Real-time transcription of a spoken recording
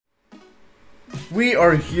We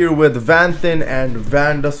are here with Vanthan and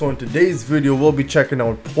Vanda. So in today's video, we'll be checking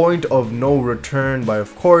out Point of No Return by,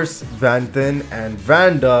 of course, Vanthan and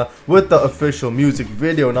Vanda with the official music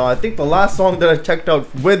video. Now, I think the last song that I checked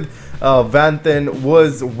out with Vanthan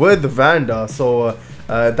was with Vanda. So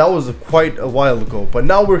that was quite a while ago. But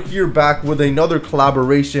now we're here back with another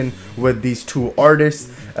collaboration with these two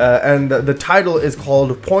artists. And the title is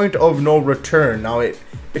called Point of No Return. Now, it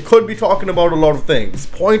could be talking about a lot of things.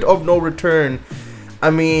 Point of no return. I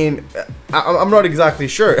mean, I'm not exactly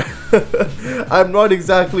sure. I'm not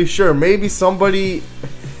exactly sure. Maybe somebody,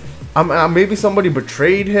 maybe somebody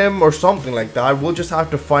betrayed him or something like that. We'll just have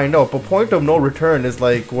to find out. But point of no return is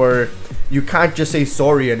like where you can't just say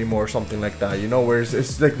sorry anymore or something like that. You know, where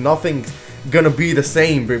it's like nothing's gonna be the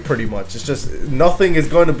same pretty much. It's just nothing is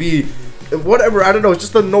gonna be whatever. I don't know. It's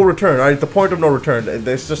just a no return, right? The point of no return.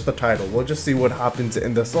 It's just the title. We'll just see what happens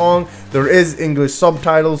in the song. There is English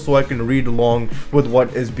subtitles, so I can read along with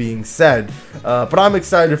what is being said. But I'm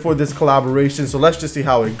excited for this collaboration, so let's just see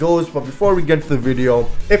how it goes. But before we get to the video,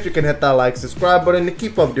 if you can hit that like, subscribe button to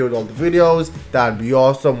keep up to date with all the videos, that'd be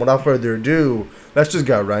awesome. Without further ado, let's just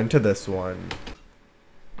get right into this one.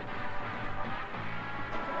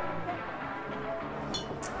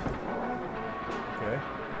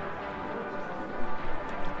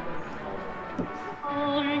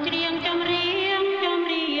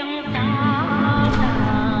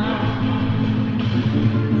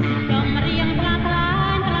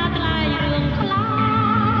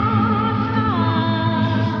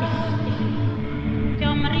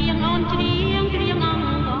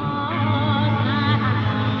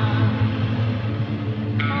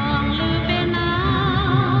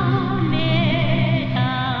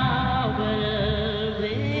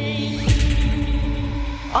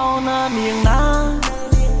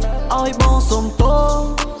 Ôi bông xùm tô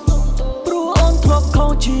Pru ôn thuộc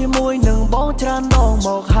không chỉ mùi nâng bóng tràn đong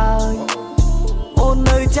một hai Ôn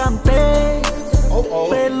nơi chạm tê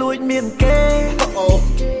Bê lùi miền kê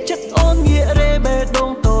Chất ôn nghĩa rê bê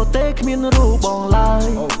đông tổ tê Khmiên rù bóng lai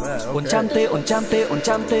Ôn chạm tê, ôn chạm tê, ôn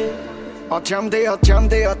chạm tê Ôn chạm tê, ôn chạm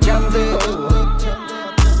tê, ôn chạm tê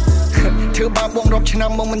Thứ ba bông rọc chân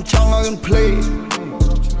nằm mong mình chong ơn play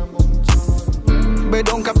Bê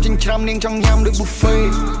đông cặp chinh trăm niên trong nham được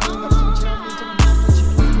buffet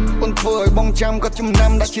Ôn thua bong chăm có chung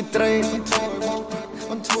năm đã chi trê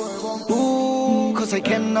Cause I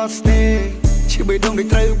cannot stay Chỉ bê đông để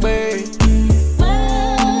trêu bê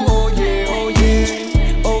Oh yeah, oh yeah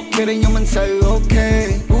Ok đây nhưng mình say ok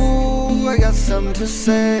I got something to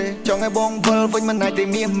say Cho ngay bong vơ với mình này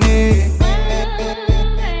tìm miệng mê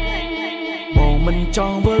Bong mình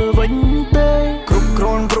chong vơ vĩnh tê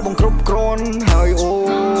Khúc krôn hơi ôn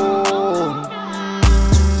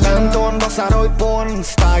Đàn tôn bác xa đôi pôn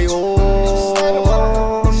style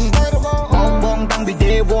ôn Ông bong tăng bị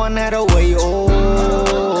đế one at away ôn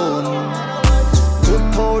Hút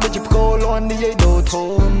thô để chụp cô loan đi dây đồ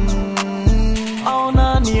thôn Ao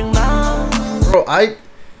na niềng na Bro, I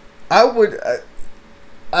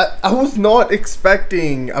was not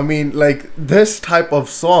expecting, I mean, like, this type of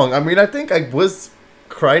song. I mean, I think I was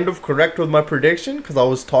kind of correct with my prediction because I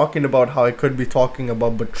was talking about how I could be talking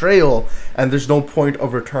about betrayal and there's no point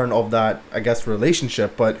of return of that, I guess,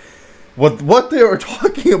 relationship. But what they were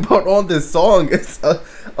talking about on this song is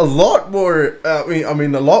a lot more, I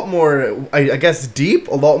mean, a lot more, I guess, deep,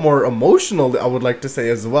 a lot more emotional, I would like to say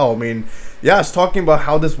as well. I mean, yeah, it's talking about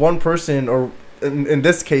how this one person, or in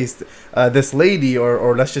this case, this lady,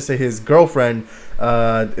 or let's just say his girlfriend,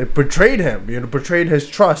 it betrayed him, you know, betrayed his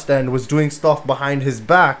trust and was doing stuff behind his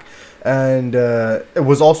back, and it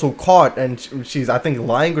was also caught, and she's, I think,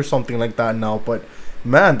 lying or something like that now. But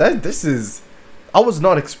man, this is, I was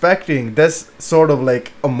not expecting this sort of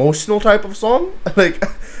like emotional type of song. Like,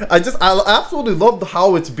 I absolutely love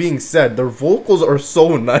how it's being said. Their vocals are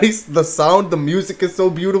so nice, the sound, the music is so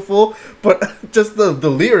beautiful, but just the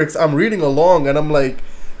lyrics, I'm reading along and I'm like,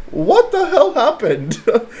 what the hell happened?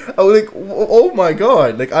 I was like, oh my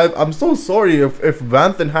god, like I'm so sorry if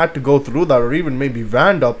Vanthan had to go through that, or even maybe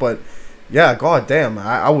Vanda, but yeah, god damn,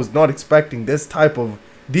 I was not expecting these type of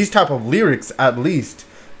lyrics at least.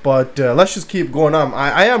 But let's just keep going on.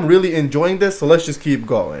 I am really enjoying this, so let's just keep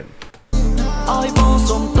going.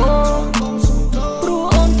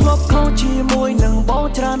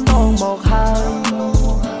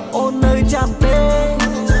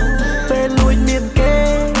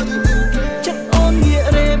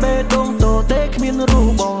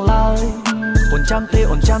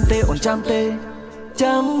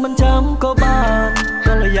 Chăm mình chăm có bàn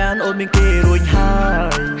có là gian ôn mình kê rồi hai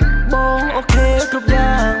bong ok cướp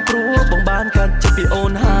giang cướp bong banกันจะไปโอ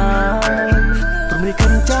นหายตรงนี้คั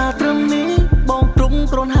นจ้าตรงนี้บอง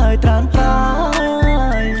គ្រាន់ហើយត្រានត្រា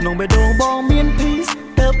យក្នុងបេះដូងបងមាន peace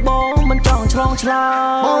ទៅបងមិនចង់ឆ្លងឆ្លើ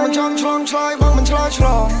យបងមិនចង់ឆ្លងឆ្លើយបងមិនឆ្លើយឆ្ល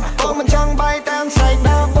ងបងមិនចង់បាយតាមស្រែក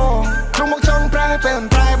ដើមបងក្នុងមកចង់ប្រែពេល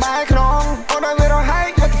ប្រែបាយក្នុង On I will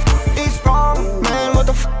hate what the f is wrong man what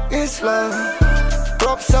the f is love គ្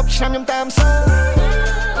រាប់សពឆ្នាំខ្ញុំតាមសើ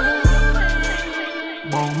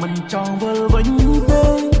បងមិនចង់វិលវិញទេ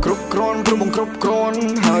គ្រប់គ្រាន់ព្រមបងគ្រប់គ្រាន់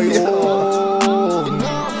ហើយអូ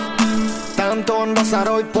តាមតនដល់សារ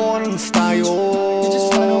1,000 style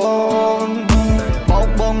អូបង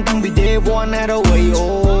បងតាំងពី day one at away អូ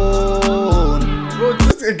Bro,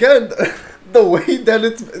 just again the way that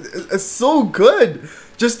it's so good.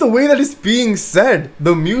 Just the way that it's being said,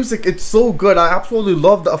 the music, it's so good. I absolutely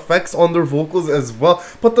love the effects on their vocals as well.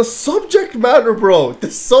 But the subject matter, bro,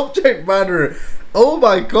 the subject matter, oh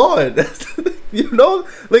my god. You know,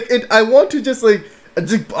 like I want to just like,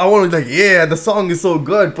 I want to like, yeah, the song is so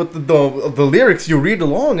good. But the lyrics, you read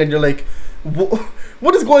along and you're like,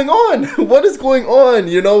 what is going on? What is going on?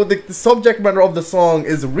 You know, the subject matter of the song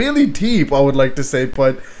is really deep, I would like to say,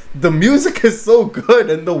 but the music is so good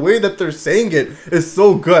and the way that they're saying it is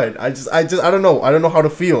so good. I don't know. I don't know how to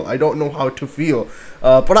feel. I don't know how to feel.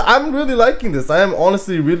 But I'm really liking this. I am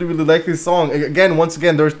honestly really liking this song. Again, once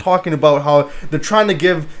again, they're talking about how they're trying to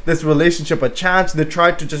give this relationship a chance. They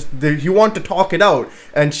tried to he wanted to talk it out,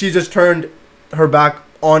 and she just turned her back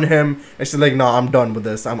on him and she's like, nah, I'm done with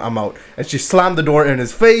this. I'm out. And she slammed the door in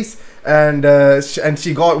his face, and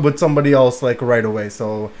she got with somebody else like right away.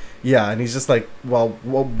 So yeah, and he's just like, well,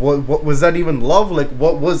 what was that even love? Like,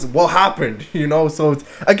 what happened? You know? So it's,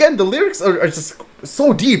 again, the lyrics are just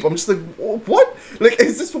so deep. I'm just like, what? Like,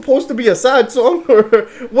 is this supposed to be a sad song, or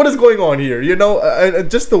what is going on here? You know?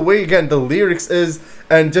 And just the way, again, the lyrics is,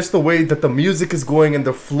 and just the way that the music is going and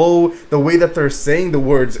the flow, the way that they're saying the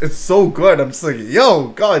words, it's so good. I'm just like, yo,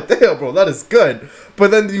 god damn, bro, that is good.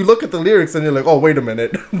 But then you look at the lyrics and you're like, oh, wait a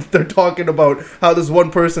minute. They're talking about how this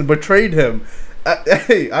one person betrayed him.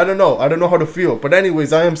 Hey, I don't know how to feel. But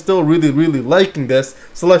anyways, I am still really liking this,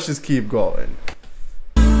 so let's just keep going.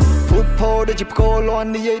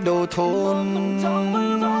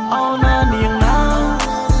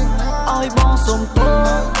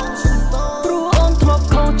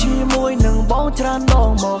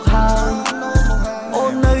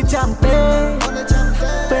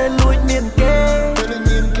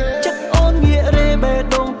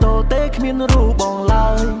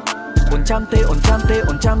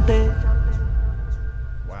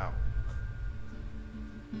 Wow.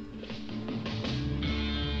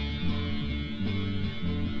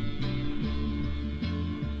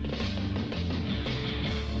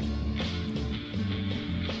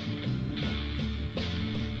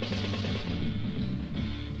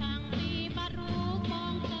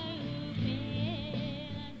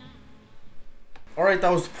 Alright,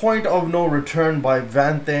 that was Point of No Return by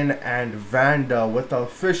Vanthan and Vannda with the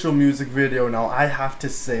official music video. Now I have to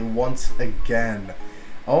say once again,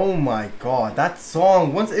 oh my god, that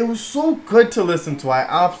song, it was so good to listen to. I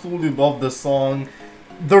absolutely love the song.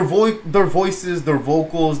 Their voices, their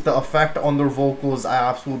vocals, the effect on their vocals, I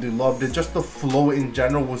absolutely loved it. Just the flow in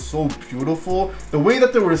general was so beautiful. The way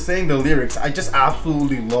that they were saying the lyrics, I just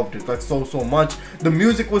absolutely loved it, like so much. The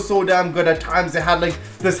music was so damn good. At times it had like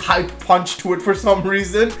this hype punch to it for some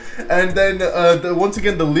reason, and then once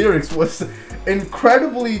again the lyrics was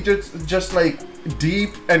incredibly just like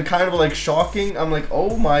deep and kind of like shocking. I'm like,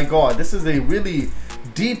 oh my god, this is a really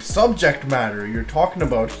deep subject matter you're talking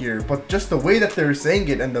about here, but just the way that they're saying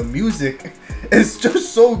it and the music is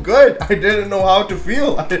just so good. I didn't know how to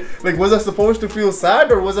feel. Like, was I supposed to feel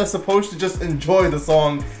sad, or was I supposed to just enjoy the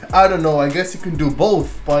song? I don't know. I guess you can do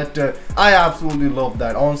both, but I absolutely love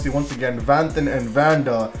that. Honestly, once again, Vanthan and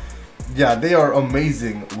Vannda, yeah, they are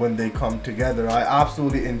amazing when they come together. I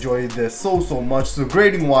absolutely enjoyed this so much. So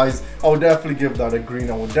grading wise, I would definitely give that a green.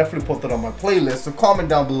 I would definitely put that on my playlist. So comment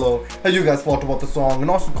down below how you guys thought about the song,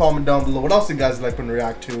 and also comment down below what else you guys like and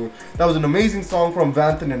react to. That was an amazing song from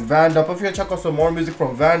Vanthan and Vannda. But if you want to check out some more music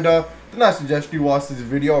from Vannda, then I suggest you watch this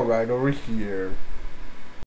video right over here.